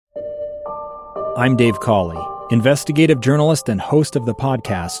I'm Dave Cawley, investigative journalist and host of the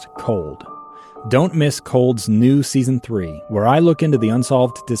podcast Cold. Don't miss Cold's new Season 3, where I look into the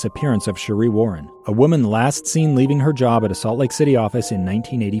unsolved disappearance of Sheree Warren, a woman last seen leaving her job at a Salt Lake City office in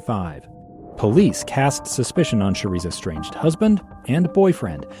 1985. Police cast suspicion on Sheree's estranged husband and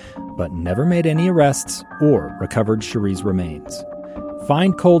boyfriend, but never made any arrests or recovered Sheree's remains.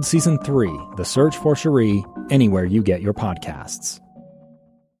 Find Cold Season 3, The Search for Sheree, anywhere you get your podcasts.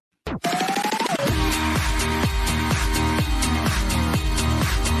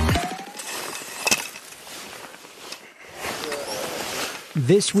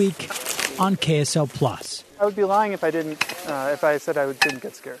 This week on KSL Plus. I would be lying if I said I didn't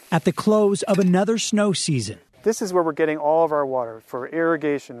get scared. At the close of another snow season. This is where we're getting all of our water for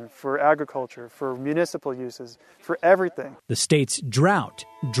irrigation, for agriculture, for municipal uses, for everything. The state's drought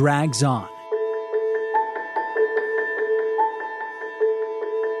drags on.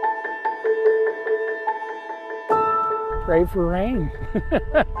 Pray for rain.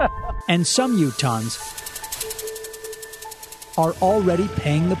 And some Utahns are already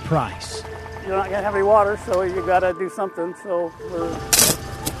paying the price. You're not going to have any water, so you got to do something. So we're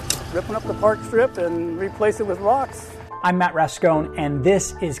ripping up the park strip and replace it with rocks. I'm Matt Rascone, and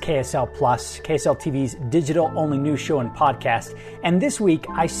this is KSL Plus, KSL TV's digital-only news show and podcast. And this week,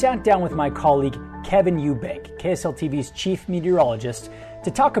 I sat down with my colleague Kevin Eubank, KSL TV's chief meteorologist, to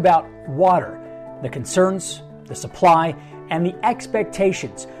talk about water, the concerns, the supply, and the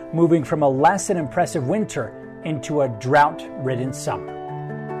expectations moving from a less than impressive winter into a drought-ridden summer.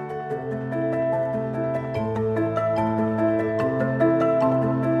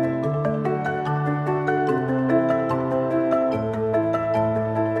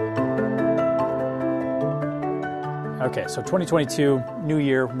 Okay, so 2022, new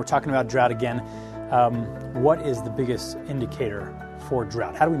year, we're talking about drought again. What is the biggest indicator for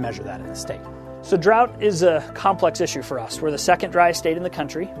drought? How do we measure that in the state? So drought is a complex issue for us. We're the second driest state in the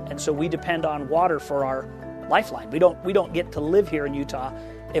country, and so we depend on water for our lifeline. We don't get to live here in Utah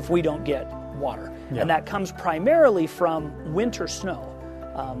if we don't get water. Yeah. And that comes primarily from winter snow.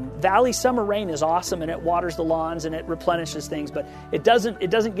 Valley summer rain is awesome, and it waters the lawns and it replenishes things, but it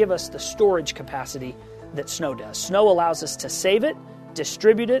doesn't give us the storage capacity that snow does. Snow allows us to save it,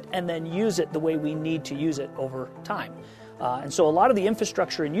 distribute it, and then use it the way we need to use it over time. And so a lot of the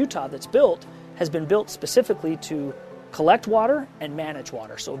infrastructure in Utah that's built has been built specifically to collect water and manage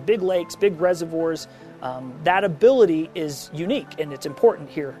water. So big lakes, big reservoirs, that ability is unique and it's important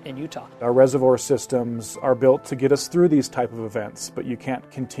here in Utah. Our reservoir systems are built to get us through these type of events, but you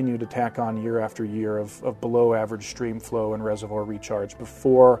can't continue to tack on year after year of below average stream flow and reservoir recharge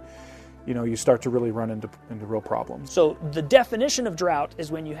before you start to really run into real problems. So the definition of drought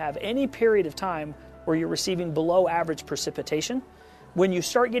is when you have any period of time where you're receiving below average precipitation. When you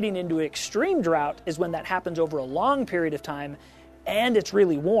start getting into extreme drought is when that happens over a long period of time and it's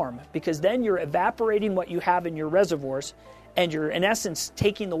really warm, because then you're evaporating what you have in your reservoirs and you're in essence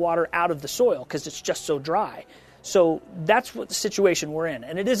taking the water out of the soil because it's just so dry. So that's what the situation we're in.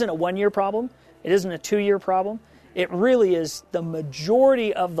 And it isn't a 1-year problem. It isn't a 2-year problem. It really is the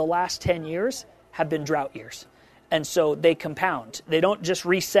majority of the last 10 years have been drought years. And so they compound. They don't just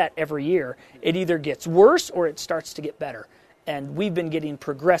reset every year. It either gets worse or it starts to get better. And we've been getting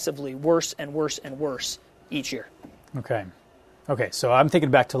progressively worse and worse and worse each year. Okay, so I'm thinking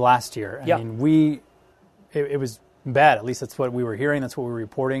back to last year. I mean, it was bad. At least that's what we were hearing. That's what we were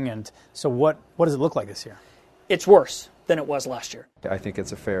reporting. And so what does it look like this year? It's worse than it was last year. I think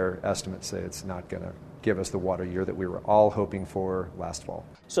it's a fair estimate to say it's not going to give us the water year that we were all hoping for last fall.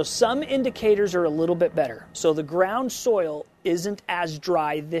 So some indicators are a little bit better. So the ground soil isn't as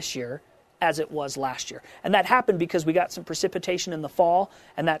dry this year as it was last year. And that happened because we got some precipitation in the fall,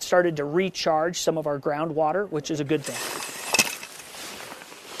 and that started to recharge some of our groundwater, which is a good thing.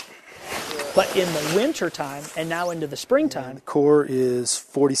 But in the winter time and now into the springtime, The core is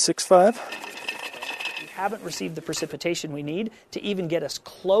 46.5. we haven't received the precipitation we need to even get us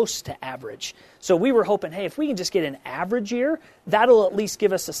close to average. So we were hoping, hey, if we can just get an average year, that'll at least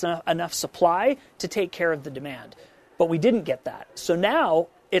give us enough supply to take care of the demand. But we didn't get that. So now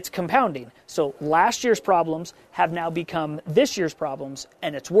it's compounding. So last year's problems have now become this year's problems,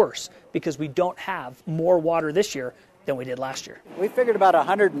 and it's worse because we don't have more water this year than we did last year. We figured about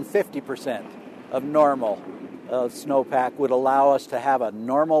 150% of normal snowpack would allow us to have a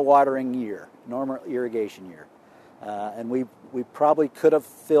normal watering year, normal irrigation year. And we probably could have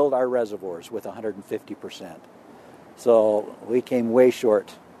filled our reservoirs with 150%. So we came way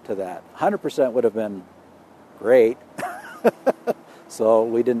short to that. 100% would have been great. So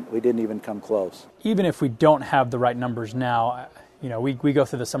we didn't even come close. Even if we don't have the right numbers now, we go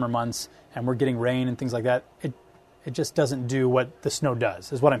through the summer months and we're getting rain and things like that. It just doesn't do what the snow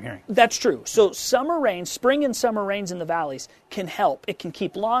does, is what I'm hearing. That's true. So summer rains, spring and summer rains in the valleys can help. It can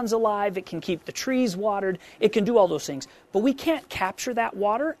keep lawns alive. It can keep the trees watered. It can do all those things. But we can't capture that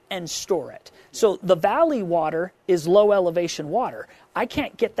water and store it. So the valley water is low elevation water. I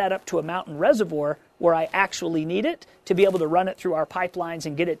can't get that up to a mountain reservoir where I actually need it to be able to run it through our pipelines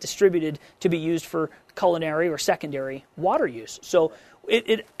and get it distributed to be used for culinary or secondary water use. So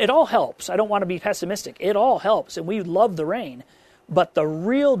it all helps. I don't want to be pessimistic. It all helps, and we love the rain. But the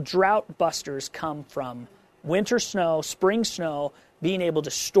real drought busters come from winter snow, spring snow, being able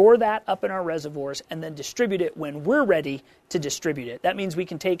to store that up in our reservoirs and then distribute it when we're ready to distribute it. That means we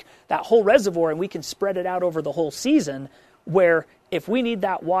can take that whole reservoir and we can spread it out over the whole season, where if we need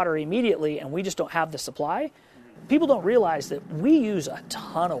that water immediately and we just don't have the supply, people don't realize that we use a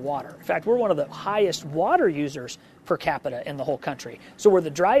ton of water. In fact, we're one of the highest water users per capita in the whole country. So we're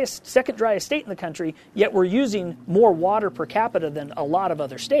the second driest state in the country, yet we're using more water per capita than a lot of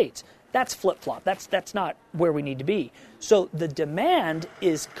other states. That's flip-flop. That's not where we need to be. So the demand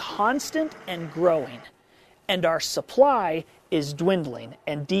is constant and growing, and our supply is dwindling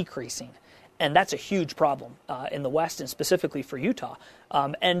and decreasing. And that's a huge problem in the West and specifically for Utah.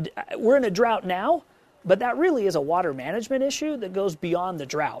 And we're in a drought now, but that really is a water management issue that goes beyond the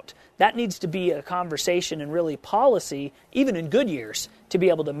drought. That needs to be a conversation and really policy, even in good years, to be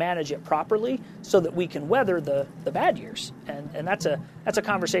able to manage it properly so that we can weather the bad years. And that's a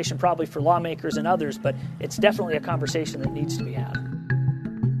conversation probably for lawmakers and others, but it's definitely a conversation that needs to be had.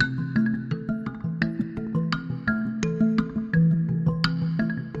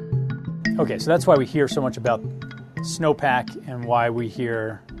 Okay, so that's why we hear so much about snowpack and why we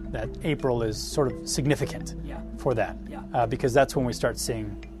hear that April is sort of significant for that, because that's when we start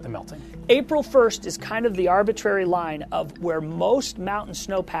seeing the melting. April 1st is kind of the arbitrary line of where most mountain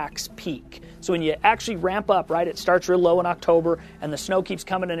snowpacks peak. So when you actually ramp up, right, it starts real low in October and the snow keeps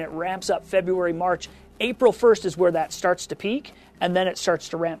coming and it ramps up February, March. April 1st is where that starts to peak, and then it starts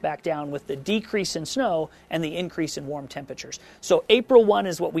to ramp back down with the decrease in snow and the increase in warm temperatures. So April 1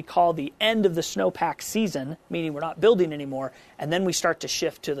 is what we call the end of the snowpack season, meaning we're not building anymore, and then we start to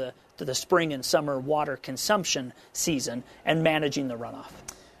shift to the spring and summer water consumption season and managing the runoff.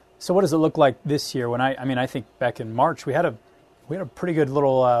 So what does it look like this year? When I think back in March we had a pretty good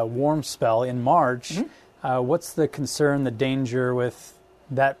little warm spell in March. Mm-hmm. What's the concern, the danger with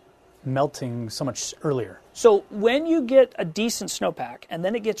that melting so much earlier? So when you get a decent snowpack and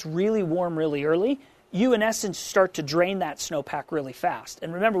then it gets really warm really early, you in essence start to drain that snowpack really fast.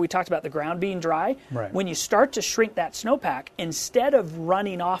 And remember, we talked about the ground being dry. Right. When you start to shrink that snowpack, instead of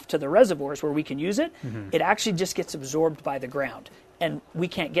running off to the reservoirs where we can use it, it actually just gets absorbed by the ground. And we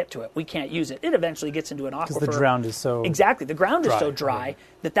can't get to it. We can't use it. It eventually gets into an aquifer. Because the ground is so Exactly. The ground is so dry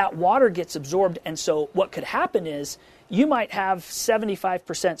that water gets absorbed. And so what could happen is you might have 75%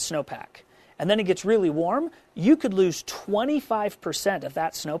 snowpack. And then it gets really warm. You could lose 25% of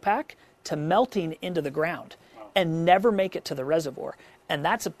that snowpack to melting into the ground and never make it to the reservoir. And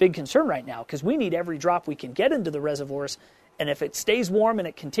that's a big concern right now because we need every drop we can get into the reservoirs. And if it stays warm and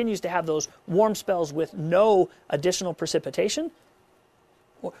it continues to have those warm spells with no additional precipitation,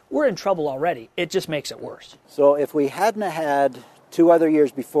 we're in trouble already. It just makes it worse. So if we hadn't had 2 other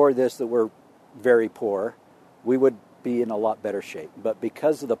years before this that were very poor, we would be in a lot better shape. But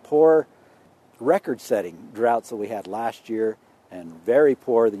because of the poor record-setting droughts that we had last year and very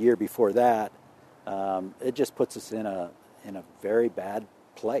poor the year before that, it just puts us in a very bad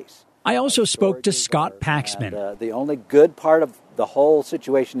place. I also spoke to Scott Paxman. And, the only good part of the whole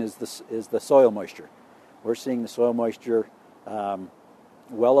situation is the soil moisture. We're seeing the soil moisture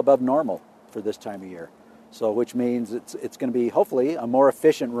well above normal for this time of year. So which means it's going to be hopefully a more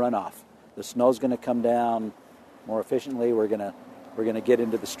efficient runoff. The snow's going to come down more efficiently. We're going to get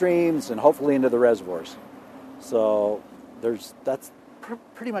into the streams and hopefully into the reservoirs. So that's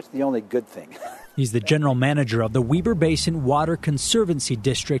pretty much the only good thing. He's the general manager of the Weber Basin Water Conservancy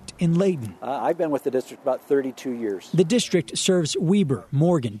District in Layton. I've been with the district about 32 years. The district serves Weber,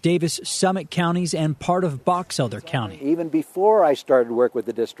 Morgan, Davis, Summit counties, and part of Box Elder County. Even before I started work with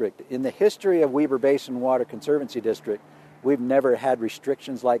the district, in the history of Weber Basin Water Conservancy District, we've never had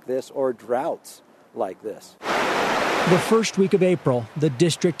restrictions like this or droughts like this. The first week of April, the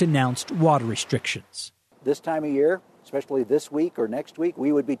district announced water restrictions. This time of year, especially this week or next week,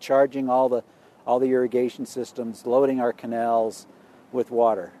 we would be charging all the irrigation systems, loading our canals with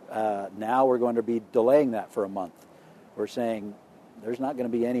water. Now we're going to be delaying that for a month. We're saying there's not going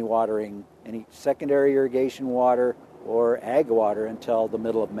to be any watering, any secondary irrigation water or ag water until the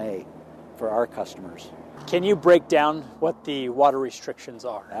middle of May for our customers. Can you break down what the water restrictions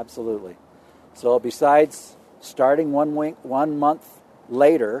are? Absolutely. So besides starting 1 month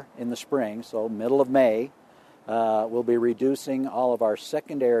later in the spring, so middle of May, we'll be reducing all of our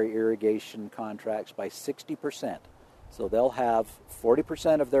secondary irrigation contracts by 60%. So they'll have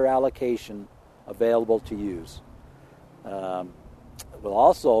 40% of their allocation available to use. We'll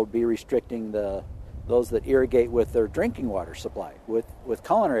also be restricting those that irrigate with their drinking water supply, with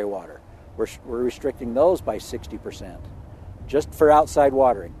culinary water. We're restricting those by 60%, just for outside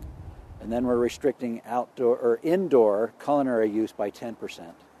watering. And then we're restricting outdoor or indoor culinary use by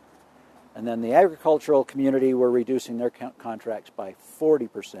 10%. And then the agricultural community, we're reducing their contracts by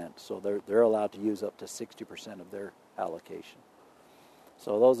 40%, so they're allowed to use up to 60% of their allocation.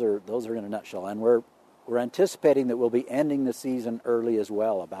 So those are in a nutshell. And we're anticipating that we'll be ending the season early as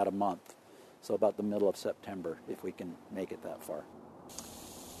well, about a month. So about the middle of September, if we can make it that far.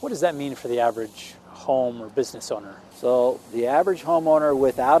 What does that mean for the average home or business owner? So the average homeowner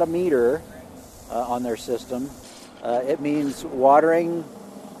without a meter on their system, it means watering,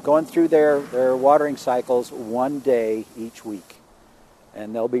 going through their watering cycles 1 day each week.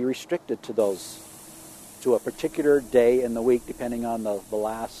 And they'll be restricted to those, to a particular day in the week, depending on the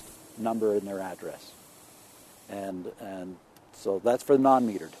last number in their address. And so that's for the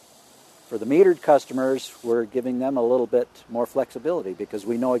non-metered. For the metered customers, we're giving them a little bit more flexibility because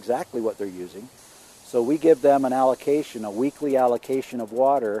we know exactly what they're using. So we give them an allocation, a weekly allocation of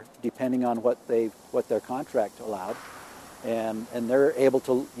water, depending on what their contract allowed, and they're able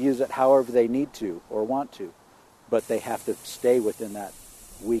to use it however they need to or want to, but they have to stay within that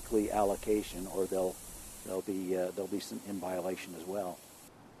weekly allocation, or they'll be in violation as well.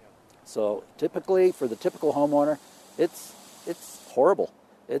 So typically, for the typical homeowner, it's horrible.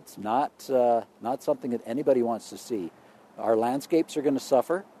 It's not something that anybody wants to see. Our landscapes are going to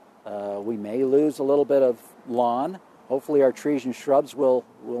suffer. We may lose a little bit of lawn. Hopefully our trees and shrubs will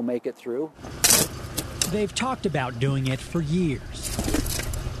make it through. They've talked about doing it for years.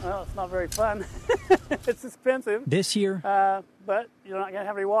 Well, it's not very fun. It's expensive. This year, but you're not going to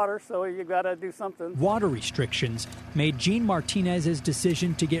have any water, so you've got to do something. water restrictions made Gene Martinez's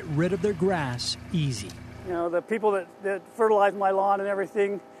decision to get rid of their grass easy. You know, the people that fertilize my lawn and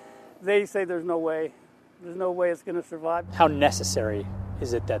everything, they say there's no way. There's no way it's going to survive. How necessary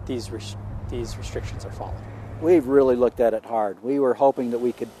is it that these restrictions are followed? We've really looked at it hard. We were hoping that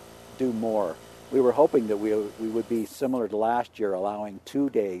we could do more. We were hoping that we would be similar to last year, allowing 2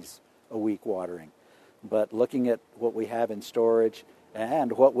 days a week watering. But looking at what we have in storage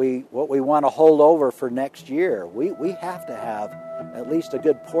and what we want to hold over for next year, we have to have at least a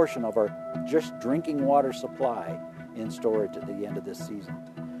good portion of our just drinking water supply in storage at the end of this season.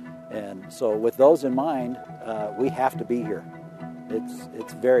 And so with those in mind, we have to be here.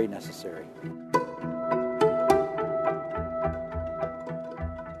 It's very necessary.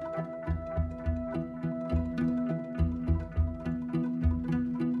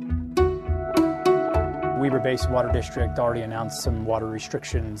 Weber Basin Water District already announced some water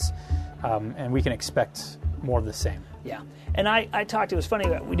restrictions, and we can expect more of the same. Yeah. And I talked, it was funny,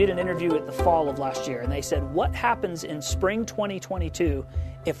 we did an interview at the fall of last year, and they said, what happens in spring 2022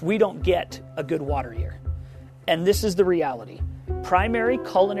 if we don't get a good water year? And this is the reality. Primary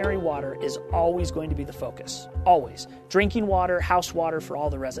culinary water is always going to be the focus. Always. Drinking water, house water for all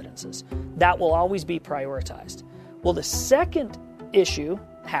the residences. That will always be prioritized. Well, the second issue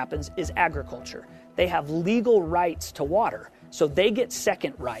happens is agriculture. They have legal rights to water, so they get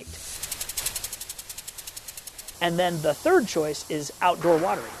second right. And then the third choice is outdoor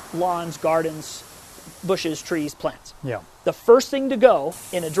watering. Lawns, gardens, bushes, trees, plants. Yeah. The first thing to go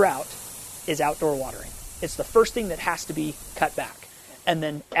in a drought is outdoor watering. It's the first thing that has to be cut back. And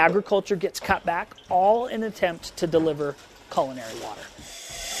then agriculture gets cut back, all in an attempt to deliver culinary water.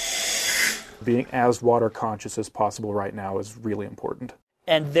 Being as water conscious as possible right now is really important.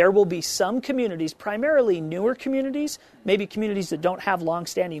 And there will be some communities, primarily newer communities, maybe communities that don't have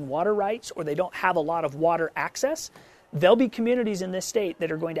long-standing water rights or they don't have a lot of water access. There'll be communities in this state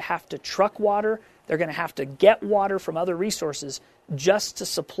that are going to have to truck water. They're going to have to get water from other resources just to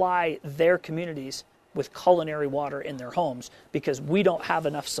supply their communities with culinary water in their homes because we don't have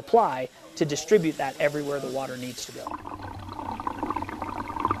enough supply to distribute that everywhere the water needs to go.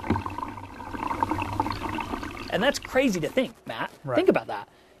 And that's crazy to think, Matt. Right. Think about that.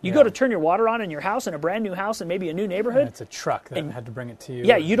 You go to turn your water on in your house, in a brand new house, and maybe a new neighborhood. And it's a truck that had to bring it to you.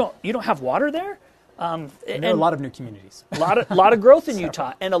 Yeah, you don't have water there. And there are a lot of new communities. A lot of growth in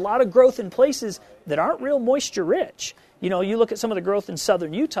Utah, and a lot of growth in places that aren't real moisture rich. You know, you look at some of the growth in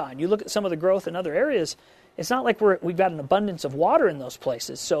southern Utah, and you look at some of the growth in other areas. It's not like we've got an abundance of water in those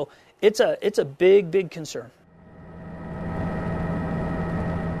places. So it's a big, big concern.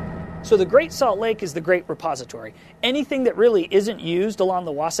 So the Great Salt Lake is the great repository. Anything that really isn't used along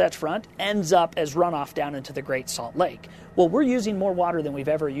the Wasatch Front ends up as runoff down into the Great Salt Lake. Well, we're using more water than we've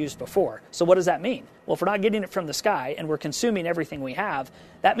ever used before. So what does that mean? Well, if we're not getting it from the sky and we're consuming everything we have,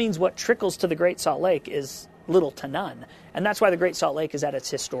 that means what trickles to the Great Salt Lake is little to none. And that's why the Great Salt Lake is at its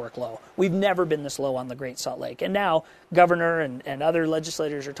historic low. We've never been this low on the Great Salt Lake. And now governor and other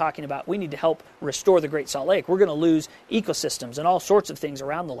legislators are talking about we need to help restore the Great Salt Lake. We're going to lose ecosystems and all sorts of things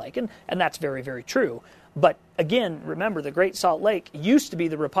around the lake. And that's very, very true. But again, remember, the Great Salt Lake used to be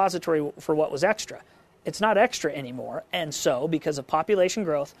the repository for what was extra. It's not extra anymore. And so because of population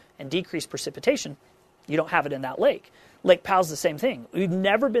growth and decreased precipitation, you don't have it in that lake. Lake Powell's the same thing. We've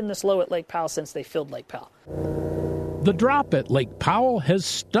never been this low at Lake Powell since they filled Lake Powell. The drop at Lake Powell has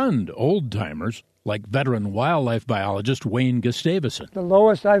stunned old-timers like veteran wildlife biologist Wayne Gustavson. The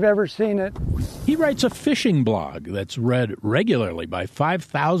lowest I've ever seen it. He writes a fishing blog that's read regularly by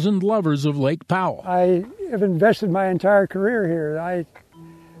 5,000 lovers of Lake Powell. I have invested my entire career here.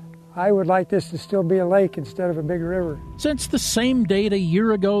 I would like this to still be a lake instead of a big river. Since the same date a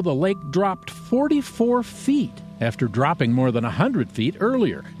year ago, the lake dropped 44 feet after dropping more than 100 feet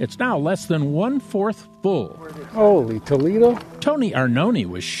earlier. It's now less than 1/4 full. Holy Toledo. Tony Arnone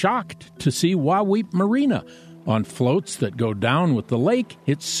was shocked to see Waweep Marina. On floats that go down with the lake,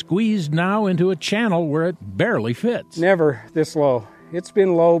 it's squeezed now into a channel where it barely fits. Never this low. It's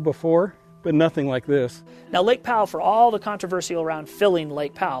been low before, but nothing like this. Now, Lake Powell, for all the controversy around filling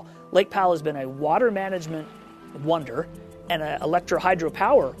Lake Powell has been a water management wonder and an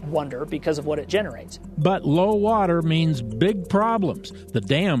electro-hydropower wonder because of what it generates. But low water means big problems. The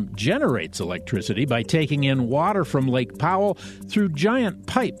dam generates electricity by taking in water from Lake Powell through giant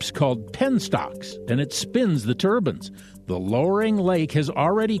pipes called penstocks, and it spins the turbines. The lowering lake has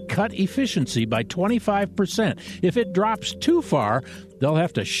already cut efficiency by 25%. If it drops too far, they'll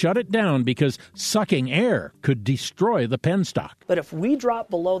have to shut it down because sucking air could destroy the penstock. But if we drop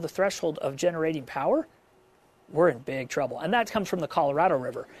below the threshold of generating power, we're in big trouble. And that comes from the Colorado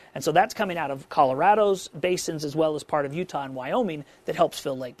River. And so that's coming out of Colorado's basins as well as part of Utah and Wyoming that helps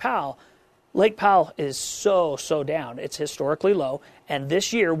fill Lake Powell. Lake Powell is so down. It's historically low. And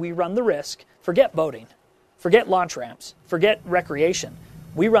this year we run the risk, forget boating, forget launch ramps, forget recreation.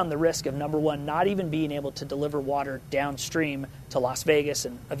 We run the risk of, number one, not even being able to deliver water downstream to Las Vegas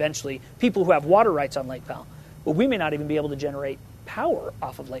and eventually people who have water rights on Lake Powell. But we may not even be able to generate power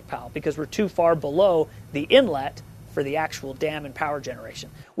off of Lake Powell because we're too far below the inlet for the actual dam and power generation,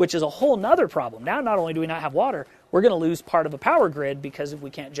 which is a whole nother problem. Now, not only do we not have water, we're going to lose part of a power grid because if we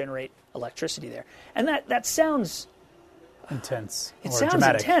can't generate electricity there. And that sounds intense. It sounds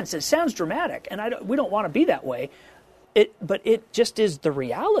dramatic. Intense. It sounds dramatic, and we don't want to be that way. But it just is the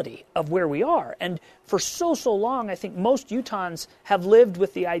reality of where we are. And for so long, I think most Utahns have lived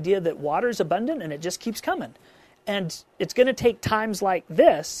with the idea that water is abundant and it just keeps coming. And it's going to take times like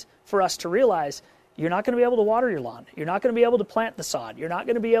this for us to realize you're not going to be able to water your lawn. You're not going to be able to plant the sod. You're not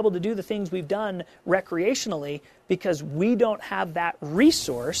going to be able to do the things we've done recreationally because we don't have that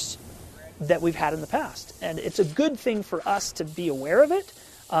resource that we've had in the past. And it's a good thing for us to be aware of it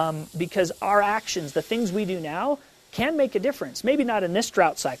because our actions, the things we do now, can make a difference. Maybe not in this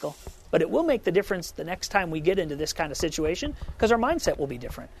drought cycle, but it will make the difference the next time we get into this kind of situation because our mindset will be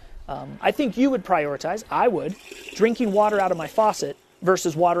different. I think you would prioritize, I would, drinking water out of my faucet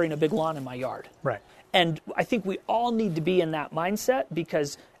versus watering a big lawn in my yard. Right. And I think we all need to be in that mindset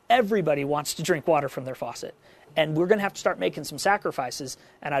because everybody wants to drink water from their faucet. And we're going to have to start making some sacrifices.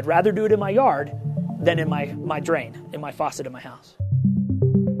 And I'd rather do it in my yard than in my drain, in my faucet in my house.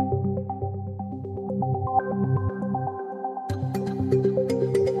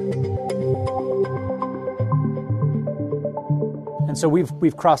 And so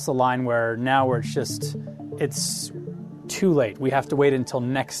we've crossed the line where it's too late. We have to wait until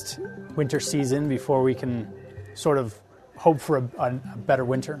next winter season before we can sort of hope for a better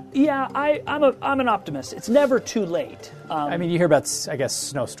winter. Yeah, I'm an optimist. It's never too late. I mean, you hear about, I guess,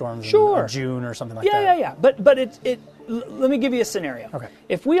 snowstorms in June or something like that. Yeah. But let me give you a scenario. Okay.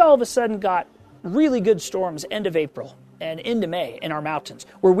 If we all of a sudden got really good storms end of April and into May in our mountains,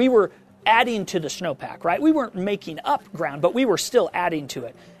 where we were adding to the snowpack, right? We weren't making up ground, but we were still adding to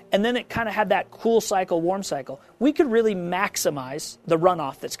it. And then it kind of had that cool cycle, warm cycle. We could really maximize the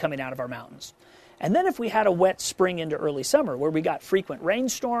runoff that's coming out of our mountains. And then if we had a wet spring into early summer where we got frequent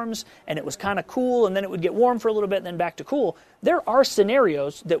rainstorms and it was kind of cool and then it would get warm for a little bit and then back to cool, there are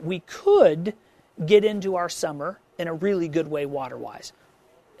scenarios that we could get into our summer in a really good way water-wise.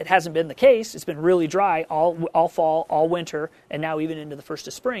 It hasn't been the case. It's been really dry all fall, all winter, and now even into the first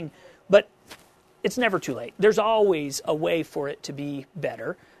of spring. But it's never too late. There's always a way for it to be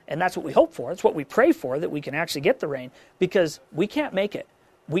better, and that's what we hope for. It's what we pray for, that we can actually get the rain, because we can't make it.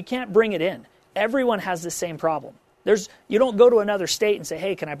 We can't bring it in. Everyone has the same problem. You don't go to another state and say,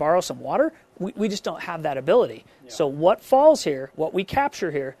 hey, can I borrow some water? We just don't have that ability. Yeah. So what falls here, what we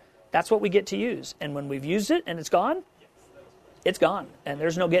capture here, that's what we get to use. And when we've used it and it's gone, and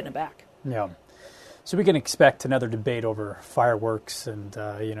there's no getting it back. Yeah. So we can expect another debate over fireworks and,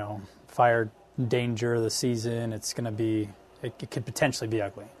 fire danger of the season. It's going to be, it could potentially be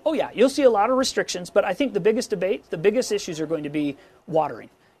ugly. Oh, yeah. You'll see a lot of restrictions, but I think the biggest issues are going to be watering.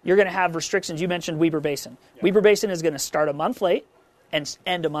 You're going to have restrictions. You mentioned Weber Basin. Yeah. Weber Basin is going to start a month late and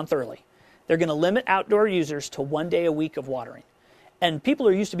end a month early. They're going to limit outdoor users to 1 day a week of watering. And people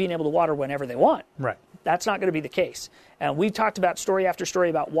are used to being able to water whenever they want. Right. That's not going to be the case. And we've talked about story after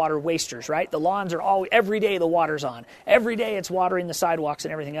story about water wasters, right? The lawns are every day the water's on. Every day it's watering the sidewalks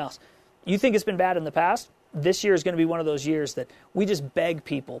and everything else. You think it's been bad in the past? This year is going to be one of those years that we just beg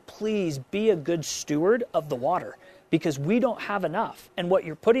people, please be a good steward of the water, because we don't have enough. And what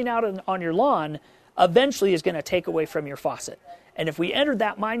you're putting out on your lawn eventually is going to take away from your faucet. And if we entered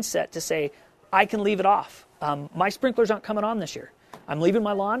that mindset to say, I can leave it off. My sprinklers aren't coming on this year. I'm leaving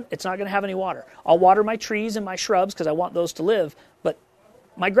my lawn. It's not going to have any water. I'll water my trees and my shrubs because I want those to live, but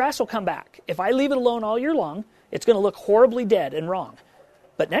my grass will come back. If I leave it alone all year long, it's going to look horribly dead and wrong.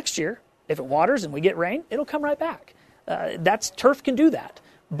 But next year, if it waters and we get rain, it'll come right back. Turf can do that.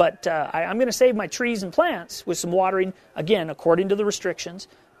 But I'm going to save my trees and plants with some watering, again, according to the restrictions.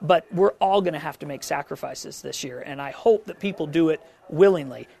 But we're all going to have to make sacrifices this year, and I hope that people do it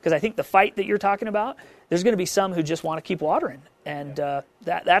willingly, because I think the fight that you're talking about, there's going to be some who just want to keep watering, and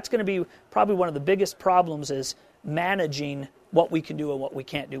that's going to be probably one of the biggest problems, is managing what we can do and what we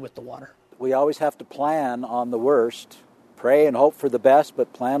can't do with the water. We always have to plan on the worst, pray and hope for the best,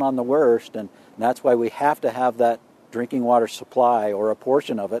 but plan on the worst, and that's why we have to have that drinking water supply, or a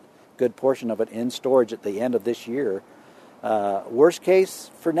portion of it, good portion of it, in storage at the end of this year. Worst case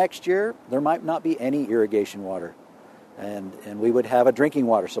for next year, there might not be any irrigation water, and we would have a drinking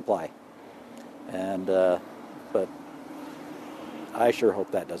water supply. But I sure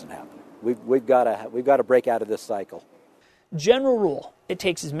hope that doesn't happen. We've got to break out of this cycle. General rule: it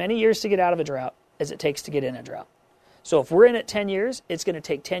takes as many years to get out of a drought as it takes to get in a drought. So if we're in it 10 years, it's going to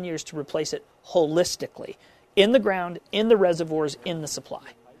take 10 years to replace it holistically, in the ground, in the reservoirs, in the supply.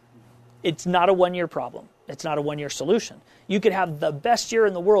 It's not a one-year problem. It's not a one-year solution. You could have the best year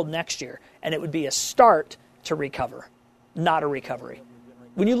in the world next year, and it would be a start to recover, not a recovery.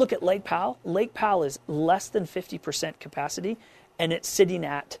 When you look at Lake Powell is less than 50% capacity, and it's sitting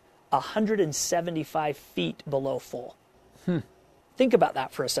at 175 feet below full. Think about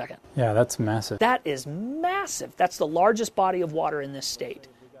that for a second. Yeah, that's massive. That is massive. That's the largest body of water in this state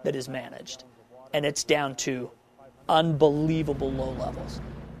that is managed, and it's down to unbelievable low levels.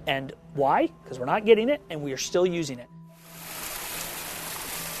 And why? Because we're not getting it, and we are still using it.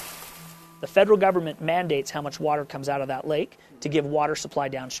 The federal government mandates how much water comes out of that lake to give water supply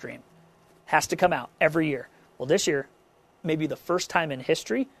downstream. Has to come out every year. Well, this year, maybe the first time in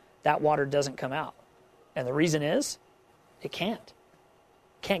history, that water doesn't come out. And the reason is, it can't.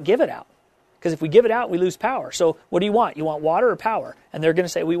 Can't give it out. Because if we give it out, we lose power. So what do you want? You want water or power? And they're going to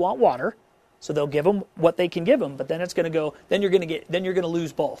say, we want water. So they'll give them what they can give them, but then it's going to go. Then you're going to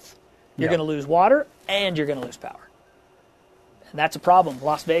lose both. You're going to lose water and you're going to lose power, and that's a problem.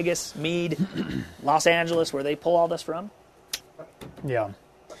 Las Vegas, Meade, Los Angeles, where they pull all this from. Yeah.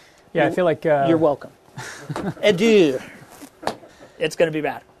 I feel like you're welcome. Adieu. It's going to be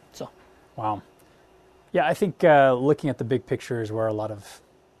bad. So. Wow. Yeah, I think looking at the big picture is what a lot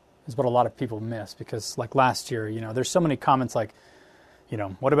of people miss, because like last year, there's so many comments like,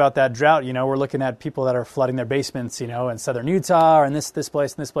 what about that drought? We're looking at people that are flooding their basements, in southern Utah or in this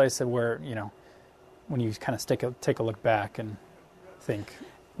place and this place, and where, when you kind of take a look back and think,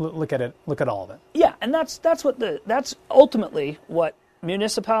 look at all of it. Yeah, and that's ultimately what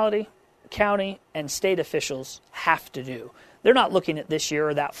municipality, county, and state officials have to do. They're not looking at this year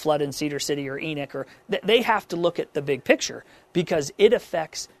or that flood in Cedar City or Enoch, or they have to look at the big picture, because it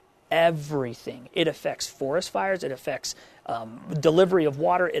affects everything. It affects forest fires. It affects delivery of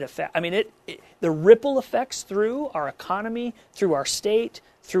water. The ripple effects through our economy, through our state,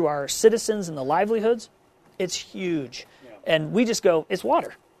 through our citizens and the livelihoods. It's huge. Yeah. And we just go, it's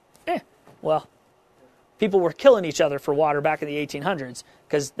water. Well, people were killing each other for water back in the 1800s,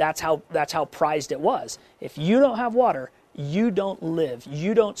 because that's how prized it was. If you don't have water, you don't live.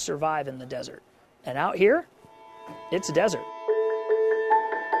 You don't survive in the desert. And out here, it's a desert.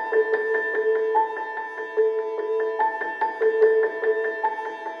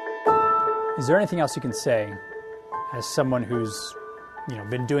 Is there anything else you can say as someone who's,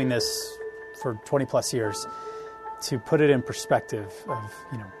 been doing this for 20 plus years to put it in perspective of,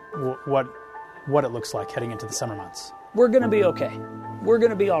 what it looks like heading into the summer months? We're going to be okay. We're going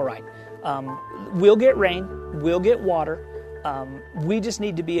to be all right. We'll get rain. We'll get water. We just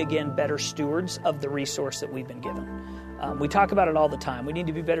need to be, again, better stewards of the resource that we've been given. We talk about it all the time. We need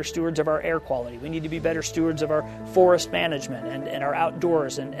to be better stewards of our air quality. We need to be better stewards of our forest management and our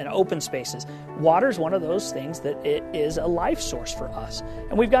outdoors and open spaces. Water is one of those things that it is a life source for us.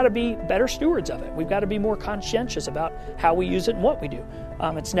 And we've got to be better stewards of it. We've got to be more conscientious about how we use it and what we do.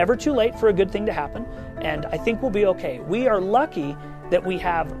 It's never too late for a good thing to happen, and I think we'll be okay. We are lucky that we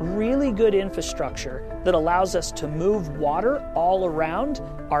have really good infrastructure that allows us to move water all around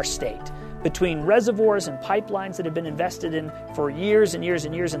our state. Between reservoirs and pipelines that have been invested in for years and years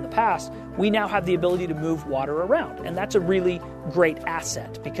and years in the past, we now have the ability to move water around. And that's a really great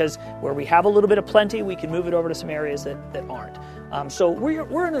asset, because where we have a little bit of plenty, we can move it over to some areas that aren't. So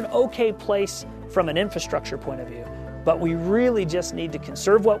we're in an okay place from an infrastructure point of view, but we really just need to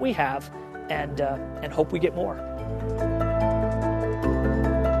conserve what we have and hope we get more.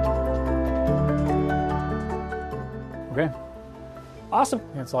 Okay. Awesome.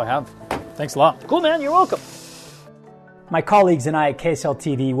 That's all I have. Thanks a lot. Cool, man. You're welcome. My colleagues and I at KSL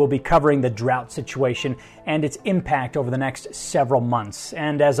TV will be covering the drought situation and its impact over the next several months.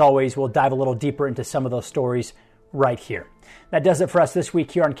 And as always, we'll dive a little deeper into some of those stories right here. That does it for us this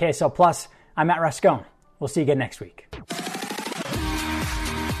week here on KSL Plus. I'm Matt Rascone. We'll see you again next week.